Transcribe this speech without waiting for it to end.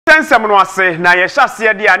Tensem no ase na ye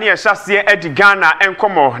hyase de ane ye hyase edi Ghana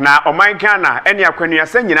enkomo na oman Ghana ene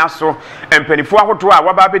akwanuasa nyina so empanifo ahoto a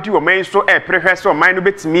waba bedi oman so prehwe so oman no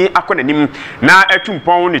betimi akonanim na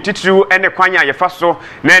atumpon ne titiriu ene kwanya ye fa so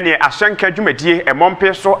na ene ahyenka dwumadie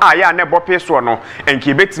emompe so a ya na bope so no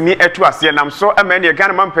enke betimi atu ase nam so ema ene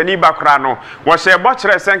Ghana mampani bakra no wo hye bo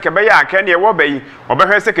kire senke be ya aka ne wo bayi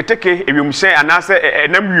obehwe se keteke ewumhye anase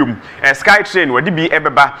enamwum sky train wadi bi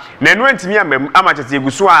ebeba na enu antimi amam amachete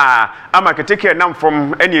eguso ama keteke nam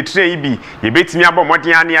from ene train bi ye betimi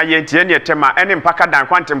abomode ane aye ntie ne tema ene mpakadan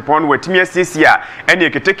kwantempon watimi asiesie a ene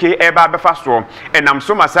keteke eba befa so enam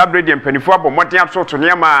so masabredi mpanifo abomode asoto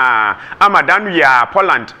ne ama danu ya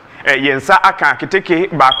Poland yensa aka keteke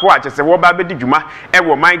baako a chese wo ba bedi dwuma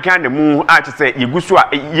wo man Ghana mu a chese yeguso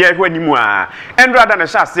a ye hwanimu a enrada na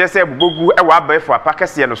hyase se bubogu wo abafo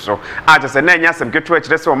apakase no so a chese na enya sem keto a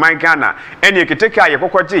chire se wo man Ghana ene keteke a ye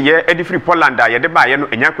kokogye ye edi free Poland a ye de ba ye no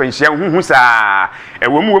enya kwanhia huhu saa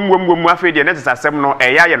wom afede ne chese asem no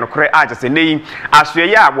ya ye no kore a chese nei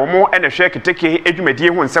asoye a wo mo ene hwe keteke edwumadie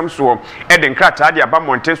hu nsem so ede nkrata de aba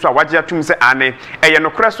monte so a wagye atum se ane ye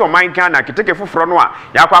no kore se wo man Ghana keteke foforo no a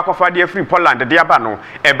yakwa fade free Poland de aba no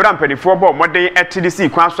ebra mpanifo bo moden etdc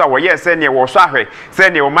kwan so a wo ye se ne wo so ahwe se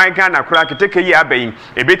ne wo man Ghana kura keteke yi abayin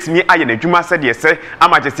ebetimi aye na dwuma se de se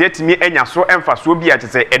amagese etimi enya so emfaso bi a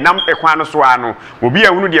chese enam ekwan no so ano obi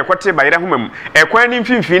ahunu de ekote bayira homam ekwan ni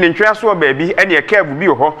mfimfini ne ntwa so baabi ene ekabu bi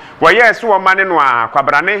ho wo ye se wo mane no a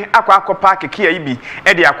kwabrane akwa akopa keke yi bi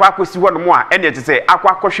e de akwa akosi ho no mo a ene chese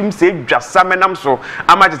akwa akohwim se dwasa menam so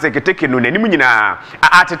amagese keteke no nanim nyina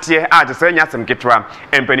atete a chese enya sem ketwa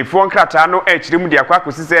empanifo nkrata no echirim de akwa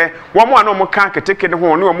akosise wo mo ano mo kan keteke ne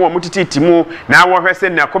ho ne wo mo tititimu na wo hwese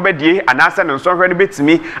ne akobadie anase ne nsonhwe ne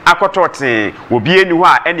betimi akotote obi eni ho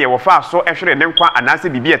a ene wo fa so ehwere ne nkwa anase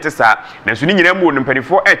bibi etesa na so ni nyina mu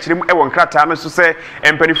empanifo echirim wo nkrata no so se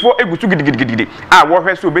empanifo egutu gidigidi a wo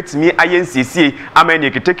hwese obetimi ayensiesie ama ene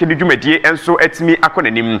keteke ne dwumadie enso etimi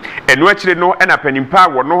akonanim eno achire no ena panimpa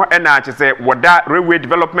wo no ena chese woda Railway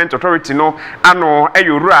Development Authority no ano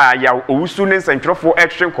eyura ya owusu ne nsantwrofo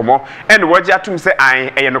ehwe komo ene wogye atum se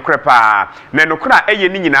an eye no krepa na no kra eye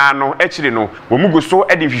ni nyina no achire no wo mugu so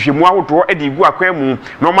ede hwehwemu ahodo ede igu akwan mu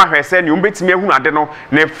no ma hwese ne ombetimi ahunu ade no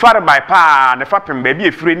ne far by pa ne fapem ba bi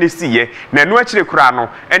efire ne siye na no achire kra no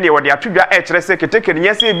ene wode atodwa kire se keteke ne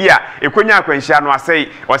nyese bi a ekonya akwanhia no asei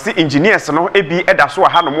wose engineers no ebi eda so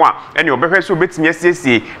ha no mo a ene obehwese obetimi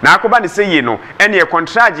asiesie na akoba ne seyi no ene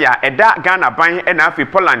contract a eda Ghana ban ena afi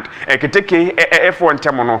Poland keteke efo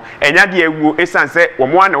ntemo no enya de awu esanse wo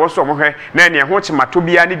mo na wo so mo hwe na ene ho chimato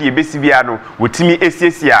bia ne de ebesi bia no wotimi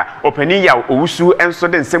esiesie a opani ya owusu enso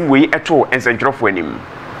de nsem wei eto ensentwerofo anim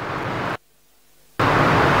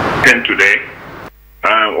today.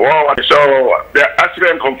 So the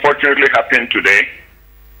accident unfortunately happened today.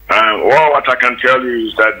 What I can tell you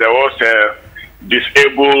is that there was a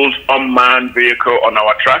disabled unmanned vehicle on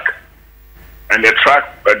our track, and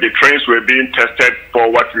the trains were being tested for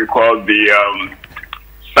what we call the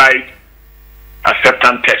site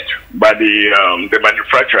acceptance test by the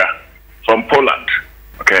manufacturer from Poland.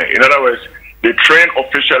 Okay, in other words, the train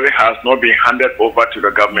officially has not been handed over to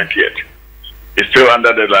the government yet. It's still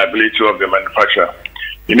under the liability of the manufacturer.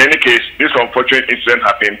 In any case, this unfortunate incident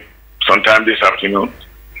happened sometime this afternoon,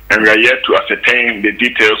 and we are yet to ascertain the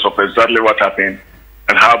details of exactly what happened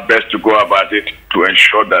and how best to go about it to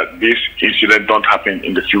ensure that this incident don't happen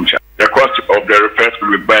in the future. The cost of the repairs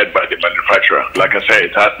will be borne by the manufacturer. Like I said,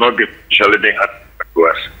 it has not been officially been handed to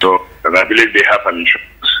us, so and I believe they have an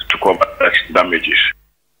insurance to cover damages.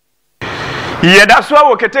 Yeda so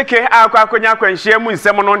wo keteke akwakonya kwanhia mu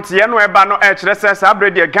nsem no ntie no eba no kire se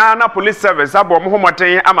sabrede Ghana Police Service abom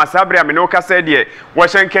homoten ama sabre amene okasa de wo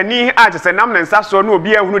hyenkani a chese nam ne nsa so no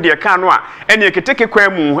obi ahunu de ka no a ene keteke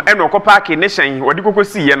kwan mu ene okopa ke ne hyen wodi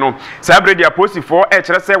kokosi ye no sabrede aposifo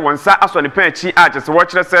kire se wonsa aso ne panchi a chese wo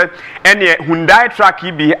kire se ene Hyundai truck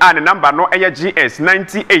bi a ne number no eye GS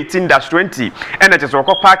 9018-20 ene chese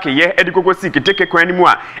okopa ke ye edi kokosi keteke kwan mu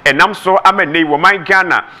a enam so amane wo man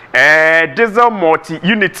Ghana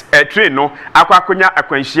multi-unit train no akwakonya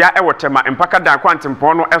akwanhia Tema-Mpakadan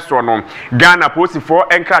kwantempon no eso no Ghana posifo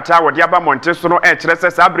enkrata wode aba monte so no kire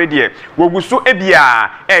se sabrede woguso ebia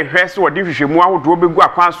hwe so wode hwehwemu ahodo begu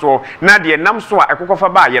akwan so na de nam so a ekokofa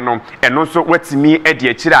ba ye no eno so watimi ede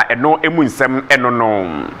akira eno emu nsem eno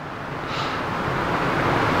no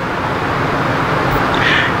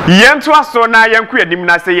Yentu aso na yenku yanim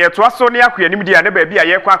na se yetu aso ne yakwa yanim dia ne ba bia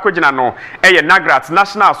ye kwa akogina no eye Nagrat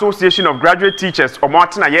National Association of Graduate Teachers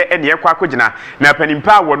omotena ye ene ye kwa akogina na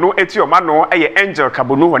panimpa wo no eti oma no eye Angel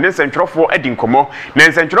Kabonu ho ne nsentwerofo adi nkomo na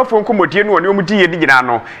nsentwerofo nkomodie no oni omudi ye nyina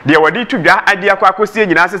no de wadi tudwa adi akwa akosie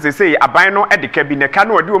nyina sesese aban no ede ka bi ne ka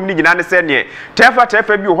no wadi omni nyina ne se ne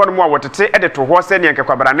tefa bi ho no mo wotete ede to ho se ne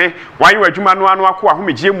nkekwabrane wan wadwuma no ano akọ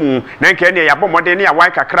ahomegye mu na nke ne yabomode ne ya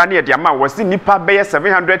wan kakra ne de ama wasi nipa beye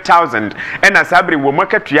 700,000 ena sabre wo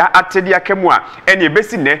makatua atedi akamu a ene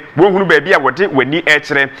besi ne wo hunu ba bia wode wani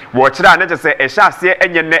ekire wo kire a ne se ehya ase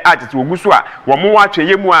enye ne agete ogusu a wo mo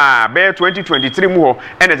atweye mu a be 2023 mu ho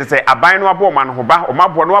ene se aban no abo ma no ho ba o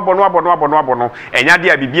mabo no enya de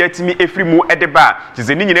a bibia timi efri mu edeba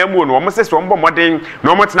tize ni nyina mu no wo se so mbo moden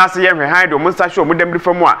no mo tena se ye hwe do mo nsa hwe mo demri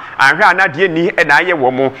famu a anhwe ana de ni ena aye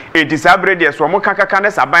wo mo enti sabre de so mo kakaka ne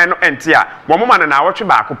saban no ente a wo mo ma na wotwe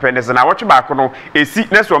ba ko pene se na wotwe ba ko no esi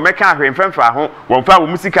ne so meka ahwe mfemfa ho wo mfa wo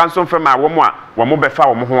musika nso mfema wo mo a wo mo befa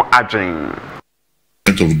wo mo ho adwen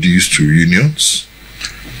of these two unions,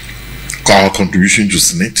 our contribution to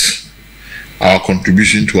Senate, our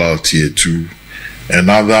contribution to our tier 2, and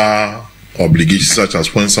other obligations such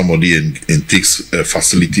as when somebody takes a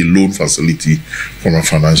facility, loan facility from a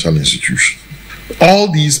financial institution.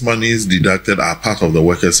 All these monies deducted are part of the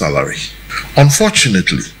worker's salary.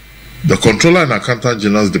 Unfortunately, the Controller and Accountant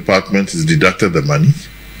General's Department has deducted the money,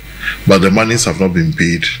 but the monies have not been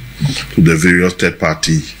paid to the various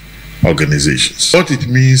third-party organizations. What it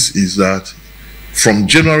means is that from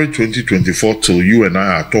January 2024 till you and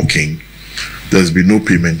I are talking, there's been no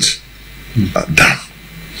payment done.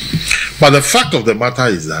 But the fact of the matter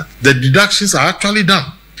is that the deductions are actually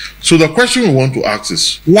done. So the question we want to ask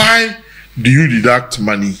is, why do you deduct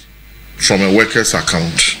money from a worker's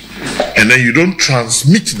account and then you don't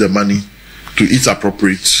transmit the money to its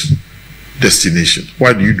appropriate destination?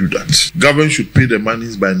 Why do you do that? Government should pay the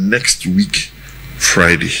monies by next week,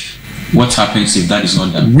 Friday. What happens if that is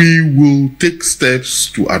not done? We will take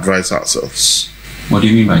steps to advise ourselves. What do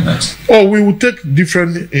you mean by that? Oh, we will take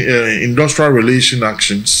different industrial relation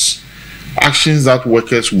actions that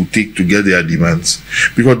workers will take to get their demands,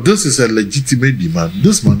 because this is a legitimate demand.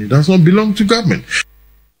 This money does not belong to government.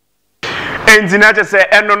 Engineer say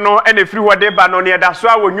eno ene free wode ba no ne da so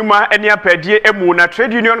a wonwuma ene apadie emu na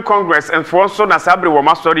Trade Union Congress and for so na sabre wo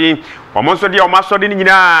masori ni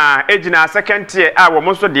nyina ejina second tier a wo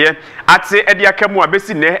monso de ate ede akamu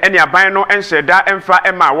abesi ne ene aban no enhyeda emfa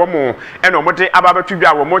ema wo mo ene omode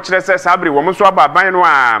ababetudwa wo mo kire se sabre wo monso aban no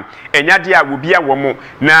a enyade a wobia wo mo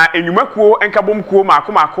na enwumakuo enkabomkuo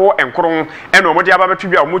maako enkron ene omode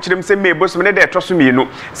ababetudwa wo mo kire mse mebosom ne de etoso mienu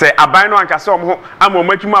se aban no ankase wo mo ama o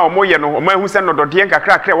matwuma wo mo ye no hu se no dodie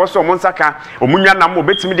nkakra wo so mo nsaka omunya nam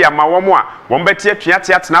obetimi de ama wo mo a wo mbetie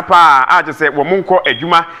tuatia tena pa a je se wo mo nko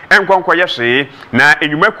adwuma enkonko yehwe na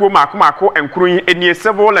enwumakuo maako enkrun enie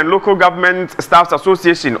Civil and Local Government Staffs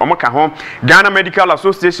Association omaka ho, Ghana Medical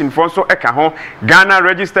Association for so eka ho, Ghana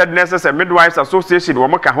Registered Nurses and Midwives Association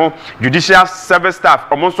omaka ho, Judicial Service Staff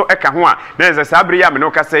omonso eka ho a na ze sabre ya me no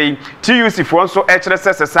ka sei TUC for so ekere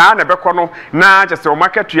sesa na beko no na je se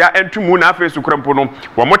omaka tua entumu na afa esukrampo no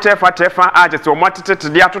wo motefa a je se omatete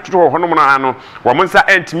de atoto ho no na no wo monsa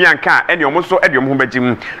entimi anka ene omonso ede omho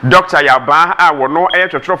bagim Dr. Yaba a wo no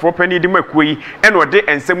eyetotofo pani di makuyi ene ode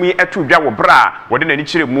ensemu yi etu dwa wo bra wode nani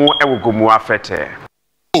kire mu ewogomu afete.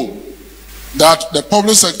 That the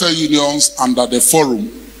public sector unions under the forum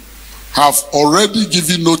have already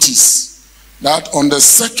given notice that on the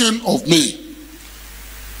 2nd of May,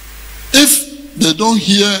 if they don't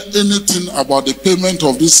hear anything about the payment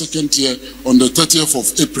of this second tier on the 30th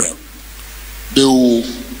of April, they will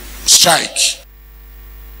strike.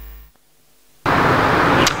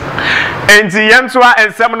 Enti yentwa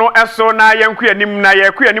ensem no eso na yenku anim na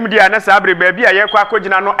yeku anim dia na sabre ba bia yeku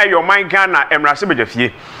akogina no eyo man Ghana emrahye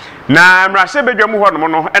bedwafie na emrahye bedwam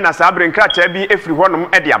honom no ena sabre nkracha bi efri honom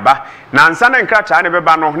ede aba na ansa na nkracha ne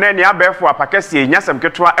beba no na eni abefo apakase nyasem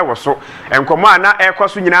ketwa ewoso enkomo ana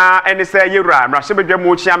ekoso nyina ene se yewura emrahye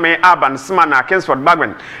bedwam chiame aban sma na Kingsford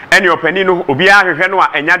Bagman eni opani no obi ahwehwe no a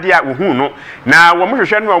enyade a uhu no na wo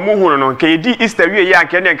mohwehwe no a muhu no nke di Easter wie ya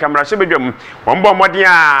nke ne nkamrahye bedwam wo mbo modin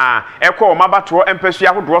a ekọ mabato empesu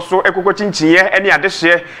ahodo so ekoko chinchinye ene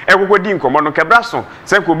adehye ekoko di nkomo no kebraso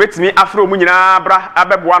se ko betimi afro mu nyina bra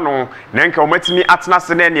abeboa no ho na nka omatimi atena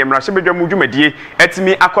se na ne mmara hyebedwa mu dwumadie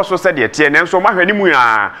atimi akoso se de tie nanso mahwani mu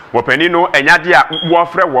a wopani no enyade a wo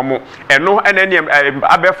frɛ wo mo eno ene ne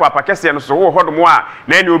abefo apakese no so wo hodomo a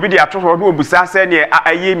na ne obi de atoho no obusa se ne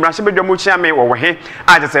ayi mmara hyebedwa mu chiame wo he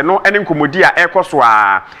a se no ene nkomodi a ekoso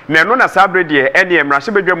a na eno na sabre de ene mmara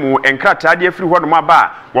hyebedwa mu enkrata de afiri hodomo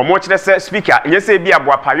aba wo mo kire se speaker nyese bi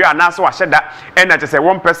abo apayo anaso wahyeda ena se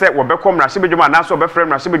won pese wo bekom mmara hyebedwa mu anaso obefrɛ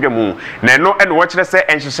mmara hyebedwa mu na eno ene wo kire se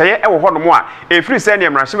enhyehyeye wo hodomo a efiri se ne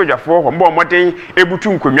mmara hyebedwafo ho mbo moden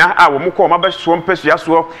ebutu nkonwa a wo mo ko mabeso mpesua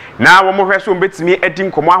so na wo mo hweso betimi edi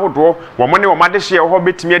nkomo ahodo wo mo ne wo madehye ho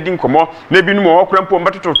betimi edi nkomo na binum wo krampo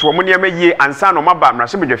mbetototo wo mo ne amaye ansa no maba mmara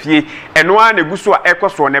hyebedwafie eno a na guso a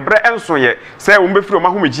ekoso ne bre enso ye se wo mbefiri wo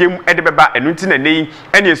mahomegiem ede beba enu nti na nei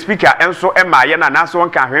ene speaker enso emaye na naso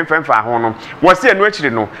wonka hwenfemfa ho no wo se enu akiri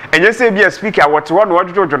no enye se bia speaker wote wo no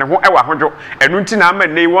wodwodwo ne ho ewa hodwo enu nti na ama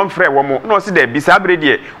nei won frɛ wo mo no se da bisa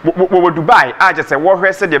brede wo Dubai a je se wo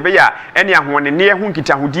hwese de be ya ene ahone ne ho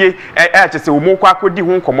nkitahodie je se wo mo kwa akodi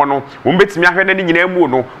ho nkomo no wo betimi ahwe na nyina mu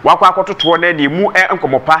no wakwa akototo na de mu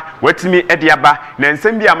nkomopa watimi ede aba na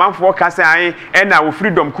nsem bi amanfo ka se an ena wo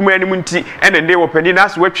freedom kuma anim nti ene ne wo pani na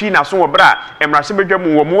so watwi na so wo bra emra hye bedwa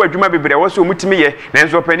mu wo mo adwuma bebre wo so mutimi ye na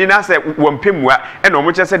nso pani na se wo mpemua ene wo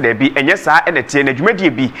mo kyese da bi enye saa ene tie na adwuma die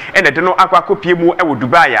bi ene de no akwa akopie mu wo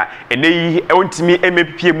Dubai a ene yi ontimi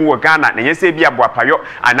emepie mu wo Ghana na nyese bi abo apayo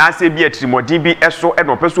ana se bi atrimodi bi eso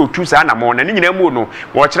ene opeso otu saa na mo na nyina mu no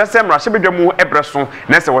wo kyere se emra hye bedwa mu ebreso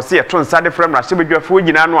na se wo se ye to nsa de frɛ emra hye bedwa fo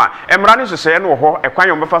nyina no a emra ne hyehyɛ no ho ekwan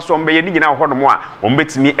yo befa so mbe ye nyina ho no mo a wo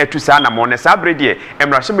betimi atu saa na mo na saa brede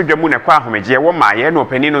emra hye bedwa mu ne kwa ahomegye wo ma ye no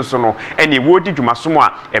pani no so no ene wo di dwumaso mo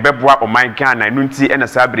a ebeboa oman Ghana enu nti ena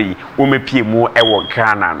saa bre wo mepie mu ewo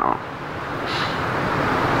Ghana no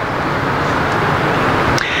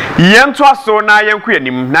yento aso na yenku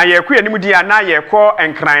yanim na yeku yanim dia na yekɔ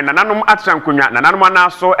enkran na nanom atrankonwa na nanom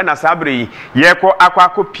anaso ena sabre yekɔ akwa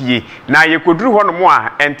akopie na yekoduru hɔ no mo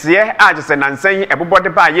a ente agese nansan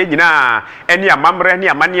ebobode ba ye nyina eni amamre ne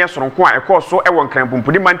amane soronko a ekɔ so ewɔ nkran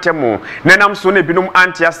pumpudi mantemu na nam so na binum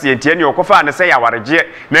ante ase ente eni okofa ne sɛ yawaregye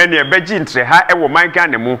na eni ebegi ntre ha ewɔ man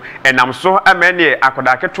Ghana mu enam so amene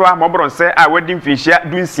akoda ketwa mobron sɛ a wadi mfinhia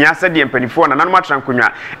dunsia sɛ de mpanifo na nanom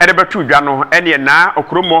atrankonwa ede betu dwa no eni na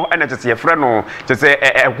okromo ena tese yefre no tese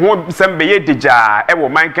ho sembe ye deja ewo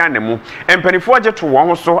man Ghana mu empanifo agye to won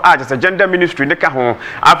ho so a tese gender ministry ne ka ho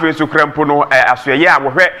afi so krampo no asoye a wo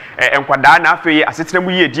hwe enkwada na afi asetena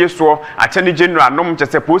mu ye die so atene general nom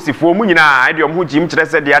tese posifo mu nyina ade om ho jim kire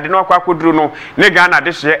se de ade no akwa koduru no ne Ghana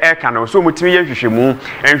de hye e ka no so mutimi ye hwehwemu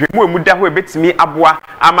enhwemu emu da ho ebetimi aboa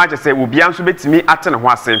ama tese obia nso betimi atene ho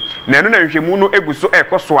ase na eno na hwehwemu no eguso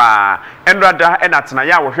ekoso a enrada enatena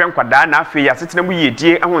ya wo hwe enkwada na afi asetena mu ye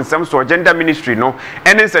die nsem so gender ministry no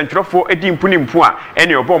ene nsentwerofo edi mpunimpu a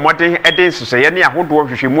ene obo modern ede hyehyeye ne ahodo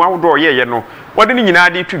hwehwemu ahodo yeye no wode ni nyina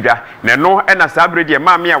de twidwa na no ena sabre de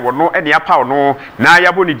maame a wono ene apaw no na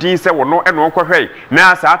yabo ni din se wono ene wonkɔhwɛ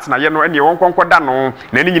na saa atena ye no ene wonkonkoda no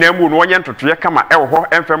na ni nyina mu no wonye ntotoye kama ɛwɔ hɔ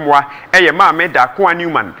emfemwa eye maame da ko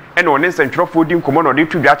Newman ene one nsentwerofo di nkomo no de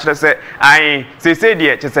twidwa kyerɛ sɛ ai sese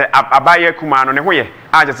de kyerɛ abaye kuma no ne hoye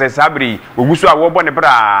aje sɛ sabri ogusu a wo bɔ ne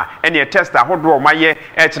bra ene test ahodo maye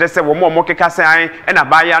kyerɛ sɛ wo mo keka sɛ an ena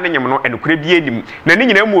baaya ne nyem no enokra bi enim na ni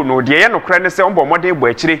nyina mu no de ye nokra ne sɛ ombo modern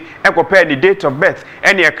bɔ akyire ekɔpɛ ni date of birth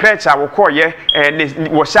ene ekrecha wo kɔye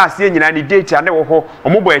wo hyase nyina ni date ane wo ho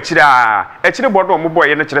ombo akyire a akyire bɔ do ombo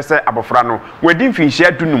ye no kyerɛ sɛ abofra no wadi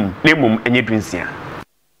mfinhia dunum na emum enye dunsia.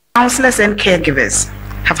 Counselors and caregivers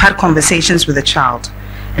have had conversations with the child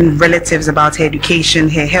and relatives about her education,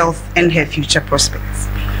 her health, and her future prospects.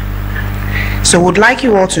 So would like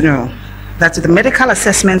you all to know that the medical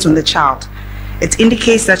assessment on the child, it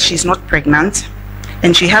indicates that she's not pregnant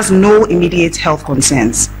and she has no immediate health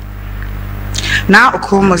concerns. Now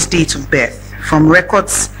Okromo's date of birth, from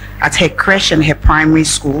records at her creche and her primary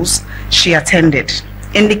schools she attended,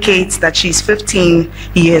 indicates that she's 15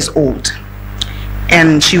 years old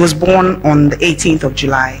and she was born on the 18th of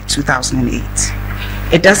July 2008.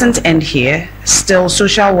 It doesn't end here. Still,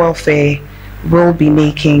 social welfare will be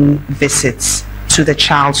making visits to the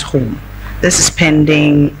child's home. This is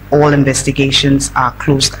pending all investigations are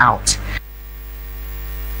closed out.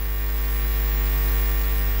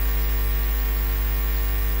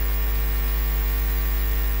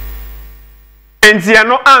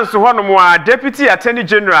 Entiano anso hono a Deputy Attorney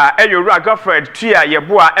General Eyowura Godfred Tua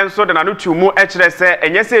Yeboa enso de nanu tumu ekyere se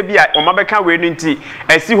enyese bi a omabeka we nu nti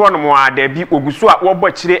esi hono a da bi ogusu a wo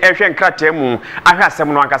bɔkyire ehwe nkrata mu ahwe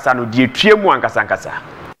asem no ankasa no die tue mu ankasa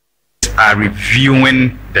are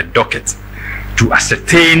reviewing the docket to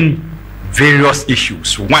ascertain various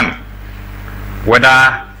issues. One,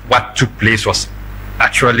 whether what took place was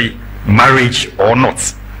actually marriage or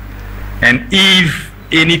not. And if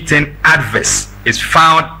anything adverse is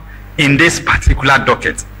found in this particular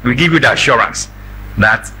docket, we give you the assurance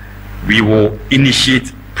that we will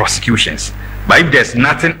initiate prosecutions. But if there's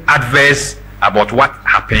nothing adverse about what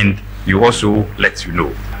happened, you also let you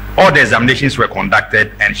know. All the examinations were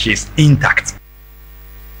conducted and she's intact.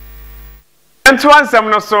 Ntwansam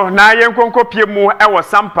no so na yenkonkopie mu ewo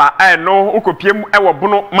sampa no ukopie mu ewo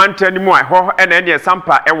bono mantani mu ho ene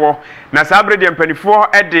sampa ewo na sabre de mpanifo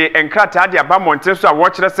de enkrata de aba monte so a wo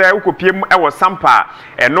kire se ukopie mu ewo sampa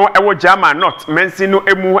eno ewo German not mensi no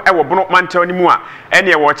emu ewo bono mantani mu a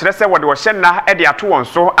ene wo kire se wo de wo hye na de ato won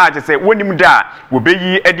so a je se wonim da wo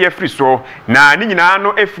beyi de afri so na ni nyina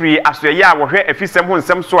no afri asoye a wo hwe afisem ho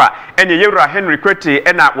nsem so a ene yewura Henry Kwete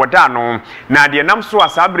ena woda no na de nam so a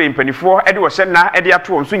sabre mpanifo de wo na edi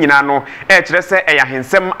ato nso nyina no kire se eya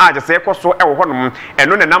hensem aje se ekoso ewo honom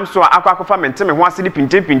eno ne nam so akwakofa menteme ho ase di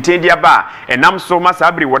pinten dia ba enam so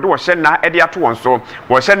masabri wode wo hye na edi ato nso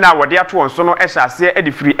wo hye na wode ato nso no ehase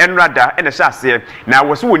edi free enrada ene hyase na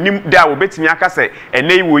wo se wonim da wo betimi aka se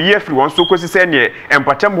enei wo yi afri won so kosi se ne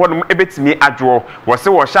empatam honom ebetimi adwo wo se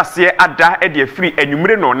wo hyase ada edi afri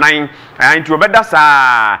anwumre no nan anti obeda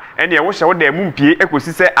saa ene wo hye wo da mu mpie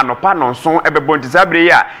ekosi se anopa no nso ebebo ntisabre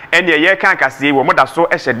ya ene ye kan kase wo moda so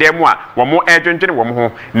ehye mu a wo mo edwendwene wo mo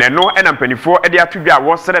ho na no ena mpanifo ede atodwa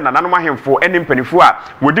wo sere na nanom ahemfo ene mpanifo a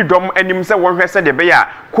wodi dom anim se wo hwe se de be ya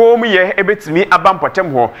kom ye ebetimi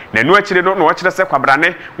abampatem ho na no akire no wo kire se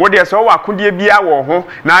kwabrane wo de se wo akodie bia wo ho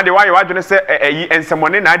na de waye wadwene se eyi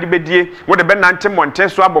ensemone na ade bedie wo de be nante monte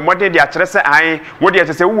so abomode de akire se an wo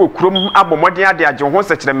de se wo kurom abomode ade agye ho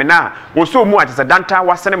se kire me na wo so mu ate se danta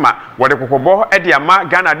wasene ma wo de kokobo ede ama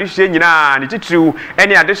Ghana de hye nyina ne titiriu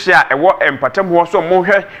ene ade hye a ewo empatam ho so mo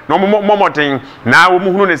hwe no momoden na wo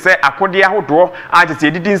mu hunu ne se akode ahodo ate se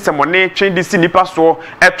edidi nsemone twen de si nipa so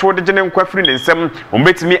eto de gene nkwafiri ne nsem wo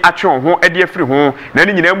betimi atwe ho ede afiri ho na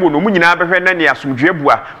ne nyina mu no mu nyina behwe na ne asomdwe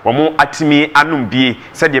bua wo mo atimi anum bie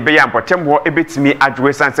se de be ya empatam ho ebetimi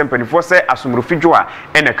adwe sansem panifo se asomrofidwo a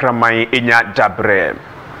ene kraman enya dabre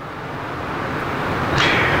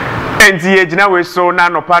enti ejina we so na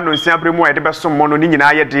no pa no nsiabre mu e de besom mo no ni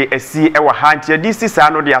nyina ye de asi e wa ha ntia di sisa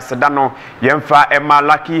no de aseda no yemfa ema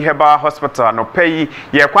Lucky Herbal Hospital no pay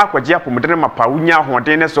ye kwa akwaje apomudene mapa unya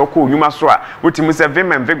hoden ne so ko onwuma so a wotimu se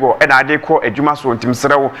vimem vigo e na ade ko adwuma so ntim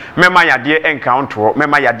serewo mema yade encounter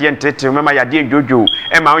mema yade ntete mema yade jojo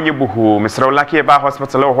e ma onye buhu mesrewo Lucky Herbal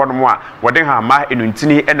Hospital ho no mo a woden ha ma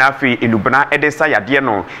enuntini e na afi enubana e de sa yade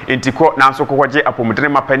no entiko na so kokwaje apomudene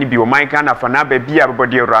mapa ni bi o man kan afa na ba bia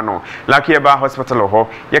bebodi ewra no Lucky Herbal Hospital ho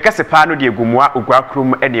yekase pa no de egumua ogwa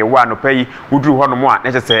krum e de wa no payi uduru ho no mo a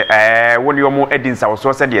ne se woni omo edinsa wo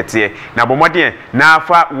so se de tie na bomode na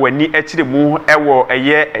afa wani akire mu ewo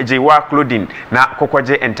eye ejewa clothing na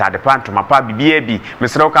kokwaje entade panto mapa bibia bi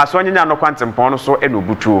mesrew ka so nyanya no kwantempon no so e no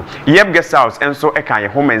butu yeb guest house enso e kan ye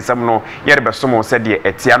ho mensem no ye de besomo se de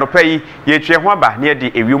etia no payi ye twe ho aba ne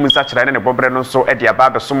de ewiom nsa kire ne bobre no so e de aba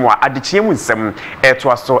besomo a adechie mu nsem e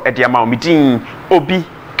to aso e de ama omidin obi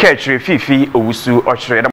Catch fifi owusu ochre